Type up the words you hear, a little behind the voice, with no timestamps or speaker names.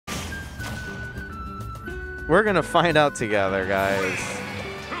We're going to find out together, guys.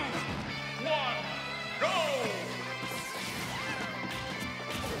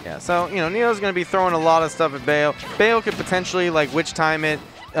 Yeah, so, you know, Neo's going to be throwing a lot of stuff at Bayo. Bayo could potentially, like, witch time it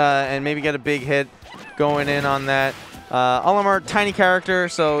and maybe get a big hit going in on that. Olimar, tiny character,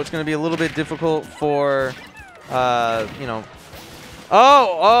 so it's going to be a little bit difficult for, you know.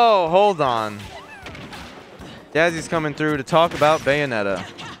 Oh, hold on. Jazzy's coming through to talk about Bayonetta.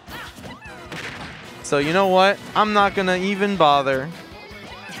 So, you know what? I'm not going to even bother.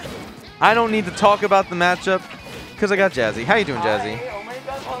 I don't need to talk about the matchup because I got Jazzy. How you doing, Jazzy? Hi. Oh my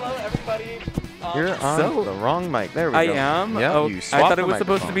God, hello, everybody. You're on the wrong mic. There we go. I am. Yep, oh, you I thought it was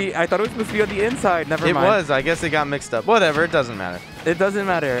supposed microphone. to be. I thought it was supposed to be on the inside. Never mind. It was. I guess it got mixed up. Whatever. It doesn't matter. It doesn't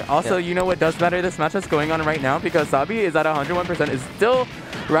matter. Also, you know what does matter? This match that's going on right now because Sabi is at 101%. Is still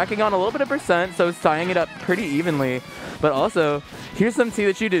racking on a little bit of percent, so it's tying it up pretty evenly. But also, here's some tea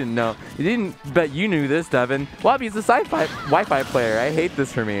that you didn't know. You didn't bet you knew this, Devin. Wabi's a Wi-Fi player. I hate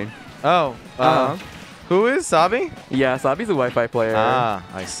this for me. Oh. Who is Sabi? Yeah, Sabi's a Wi-Fi player. Ah,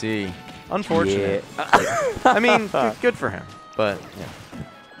 I see. Unfortunate. Yeah. I mean, good for him. But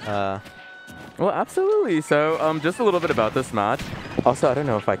yeah. Well, absolutely. So, just a little bit about this match. Also, I don't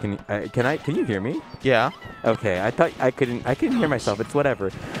know if I can. Can you hear me? Yeah. Okay. I thought I couldn't. I couldn't hear myself. It's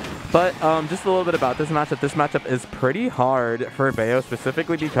whatever. But just a little bit about this matchup. This matchup is pretty hard for Bayo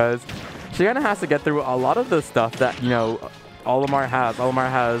specifically because she kind of has to get through a lot of the stuff that, you know, Olimar has. Olimar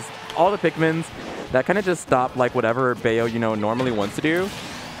has all the Pikmins that kind of just stop like whatever Bayo, you know, normally wants to do.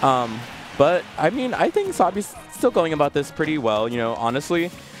 But I mean, I think Sabi's still going about this pretty well. You know, honestly,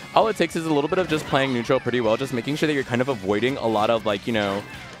 all it takes is a little bit of just playing neutral pretty well, just making sure that you're kind of avoiding a lot of like, you know,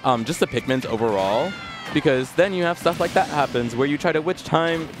 just the Pikmins overall. Because then you have stuff like that happens where you try to witch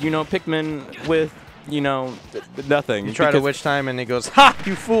time, you know, Pikmin with, you know, nothing. You try to witch time and it goes, ha,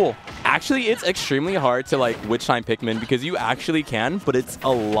 you fool. Actually, it's extremely hard to like witch time Pikmin because you actually can, but it's a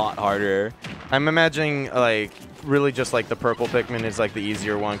lot harder. I'm imagining like really just like the purple Pikmin is like the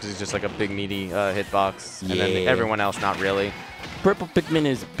easier one because he's just like a big meaty hitbox. Yeah. And then everyone else not really. Purple Pikmin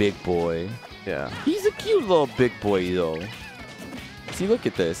is big boy. Yeah. He's a cute little big boy though. See, look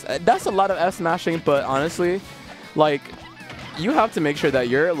at this. That's a lot of F smashing, but honestly, like, you have to make sure that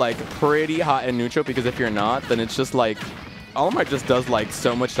you're like pretty hot and neutral because if you're not, then it's just like Olimar just does like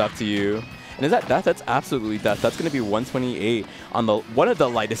so much stuff to you. And is that's absolutely death. That's going to be 128 on the one of the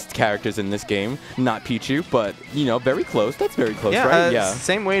lightest characters in this game. Not Pichu, but, you know, very close. That's very close, right? Yeah.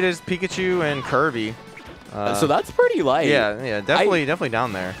 Same weight as Pikachu and Kirby. So that's pretty light. Yeah, definitely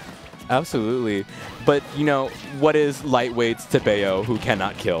down there. Absolutely. But, you know, what is lightweights to Bayo who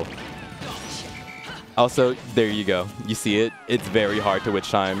cannot kill? Also, there you go. You see it? It's very hard to witch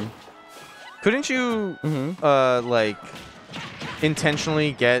time. Couldn't you, like,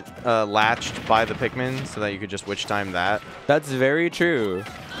 intentionally get latched by the Pikmin so that you could just witch time that? That's very true.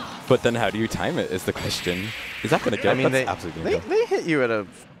 But then how do you time it is the question. Is that going to go? I mean, they hit you at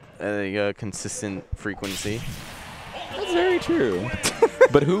a consistent frequency. That's very true.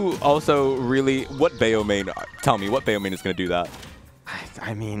 But who also really, what Bayo main, tell me, what Bayo main is going to do that?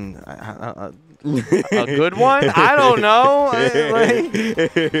 I mean, a good one? I don't know.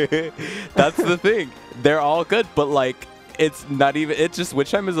 That's the thing. They're all good, but like, it's not even, it's just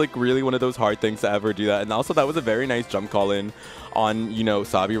witch time is like really one of those hard things to ever do that. And also that was a very nice jump call in on, you know,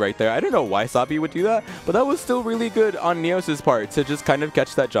 Sabi right there. I don't know why Sabi would do that, but that was still really good on NEOS's part to just kind of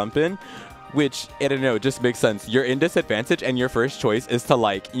catch that jump in. Which, I don't know, just makes sense. You're in disadvantage and your first choice is to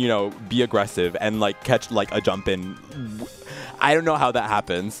like, you know, be aggressive and like catch like a jump in. I don't know how that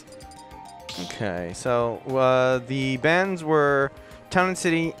happens. Okay, so the bands were Town and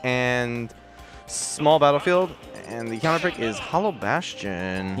City and Small Battlefield, and the counter pick is Hollow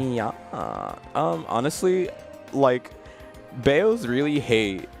Bastion. Yeah. Honestly, like, Bayos really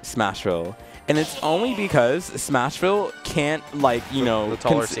hate Smashville. And it's only because Smashville can't, like, you know... The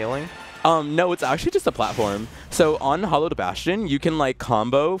taller ceiling? No, it's actually just a platform. So on Hollow Bastion, you can like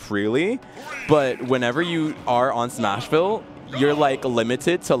combo freely, but whenever you are on Smashville, you're like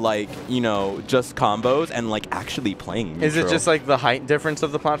limited to like, you know, just combos and like actually playing neutral. Is it just like the height difference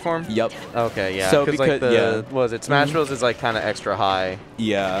of the platform? Yep. Okay, yeah. So because like was it Smashville's is like kind of extra high.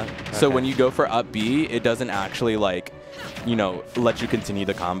 Yeah. Okay. So when you go for up B, it doesn't actually like, you know, let you continue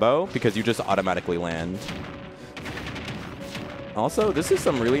the combo because you just automatically land. Also, this is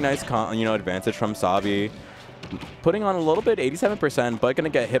some really nice, you know, advantage from Sabi. Putting on a little bit, 87%, but going to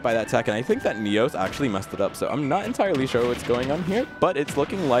get hit by that tech. And I think that NEOS actually messed it up. So I'm not entirely sure what's going on here, but it's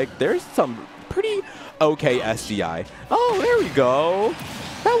looking like there's some pretty okay SDI. Oh, there we go.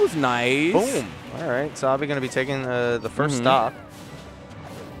 That was nice. Boom. All right, Sabi going to be taking the first stop.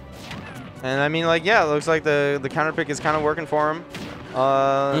 And I mean, like, yeah, it looks like the counter pick is kind of working for him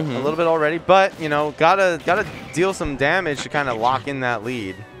a little bit already. But, you know, gotta deal some damage to kind of lock in that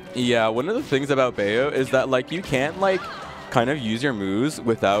lead. Yeah, one of the things about Bayo is that, like, you can't, like, kind of use your moves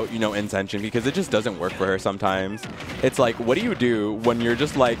without, you know, intention, because it just doesn't work for her sometimes. It's like, what do you do when you're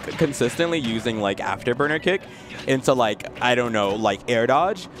just, like, consistently using, like, afterburner kick into, like, I don't know, like, air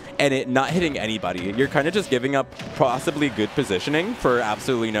dodge, and it not hitting anybody? You're kind of just giving up possibly good positioning for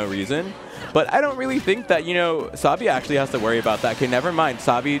absolutely no reason. But I don't really think that, you know, Sabi actually has to worry about that. Okay, never mind.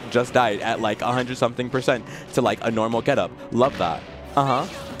 Sabi just died at, like, 100-something% to, like, a normal getup. Love that.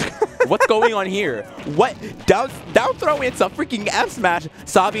 What's going on here? What? Down throw into freaking F smash.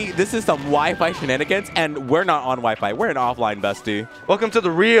 Sabi, this is some Wi-Fi shenanigans, and we're not on Wi-Fi. We're in offline, bestie. Welcome to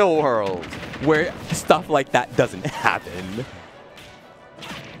the real world, where stuff like that doesn't happen.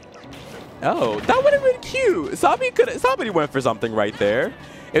 Oh, that would have been cute. Sabi went for something right there.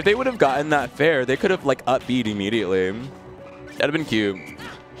 If they would have gotten that fair, they could have, like, upbeat immediately. That'd have been cute,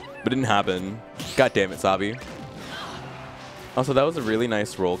 but it didn't happen. God damn it, Sabi. Also, that was a really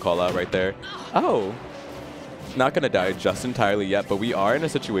nice roll call out right there. Oh, not going to die just entirely yet, but we are in a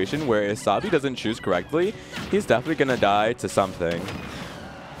situation where if Sabi doesn't choose correctly, he's definitely going to die to something.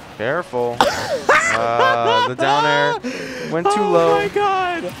 Careful. The down air went too low. Oh my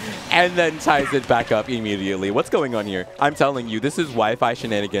god. And then ties it back up immediately. What's going on here? I'm telling you, this is Wi-Fi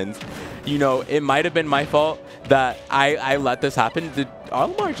shenanigans. You know, it might have been my fault that I let this happen. Did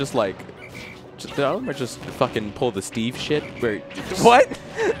Olimar just, like... Did Olimar just fucking pull the Steve shit? What?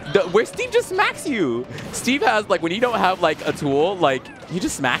 Where Steve just smacks you. Steve has, like, when you don't have, like, a tool, like, he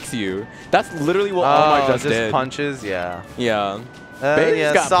just smacks you. That's literally what Olimar just did. Punches, yeah. Yeah.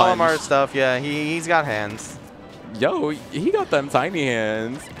 Yeah, Solomar stuff, yeah. He's got hands. Yo, he got them tiny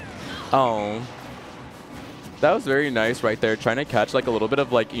hands. Oh. That was very nice right there. Trying to catch, like, a little bit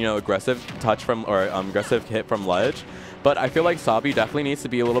of, like, you know, aggressive touch from, or aggressive hit from ledge. But I feel like Sabi definitely needs to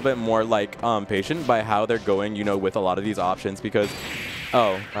be a little bit more, like, patient by how they're going, you know, with a lot of these options, because,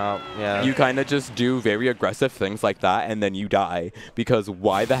 yeah, you kind of just do very aggressive things like that and then you die, because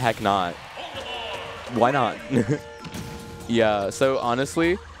why the heck not? Why not? Yeah, so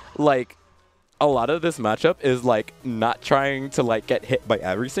honestly, like, a lot of this matchup is, like, not trying to, like, get hit by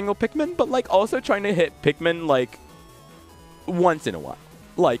every single Pikmin, but, like, also trying to hit Pikmin, like, once in a while.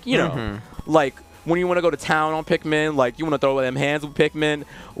 Like, you know, like, when you want to go to town on Pikmin, like, you want to throw them hands with Pikmin.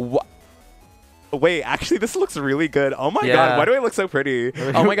 Wait, actually, this looks really good. Oh my god, why do I look so pretty?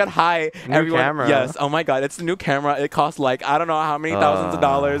 Oh my god, hi, everyone. Camera. Yes, oh my god, it's the new camera. It costs, like, I don't know how many thousands of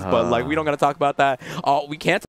dollars, but, like, we don't got to talk about that. Oh, we can't